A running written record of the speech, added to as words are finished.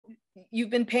you've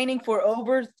been painting for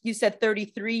over, you said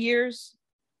 33 years?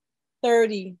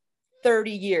 30.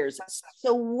 30 years.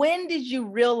 So when did you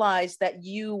realize that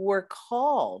you were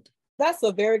called? That's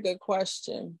a very good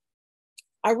question.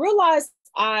 I realized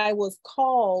I was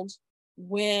called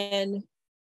when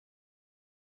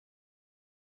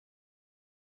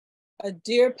a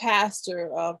dear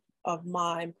pastor of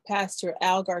mine, Pastor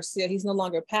Al Garcia, he's no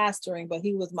longer pastoring, but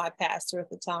he was my pastor at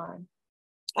the time.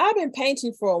 I've been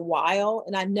painting for a while,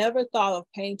 and I never thought of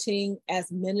painting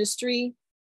as ministry.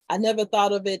 I never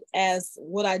thought of it as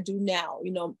what I do now,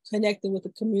 you know, connecting with the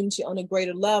community on a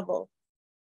greater level.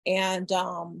 And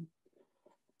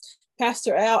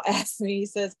Pastor Al asked me, he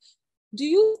says, do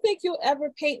you think you'll ever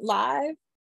paint live?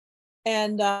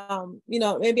 And, you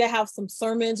know, maybe I have some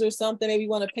sermons or something. Maybe you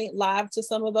want to paint live to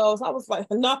some of those. I was like,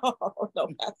 no,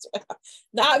 Pastor Al,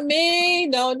 not me.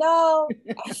 No.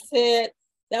 I said,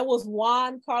 that was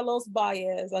Juan Carlos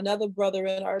Baez, another brother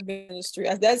in our ministry.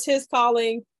 That's his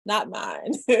calling, not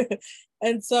mine.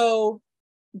 And so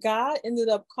God ended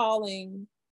up calling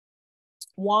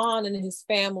Juan and his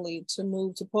family to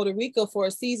move to Puerto Rico for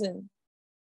a season.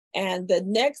 And the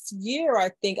next year, I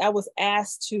think I was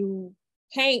asked to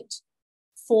paint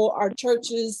for our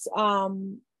churches.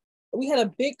 We had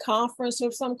a big conference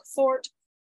of some sort,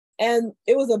 and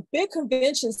it was a big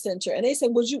convention center. And they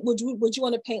said, would you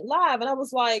want to paint live? And I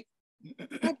was like,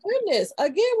 my goodness,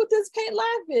 again with this paint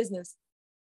live business.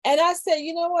 And I said,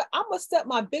 you know what? I'm gonna step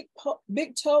my big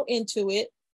toe into it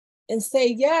and say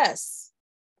yes.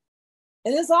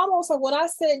 And it's almost like when I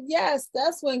said yes,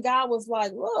 that's when God was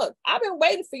like, look, I've been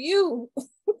waiting for you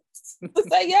to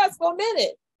say yes for a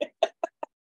minute.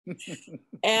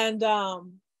 And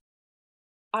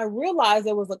I realized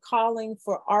there was a calling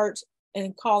for art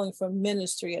and calling for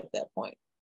ministry at that point.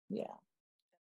 Yeah.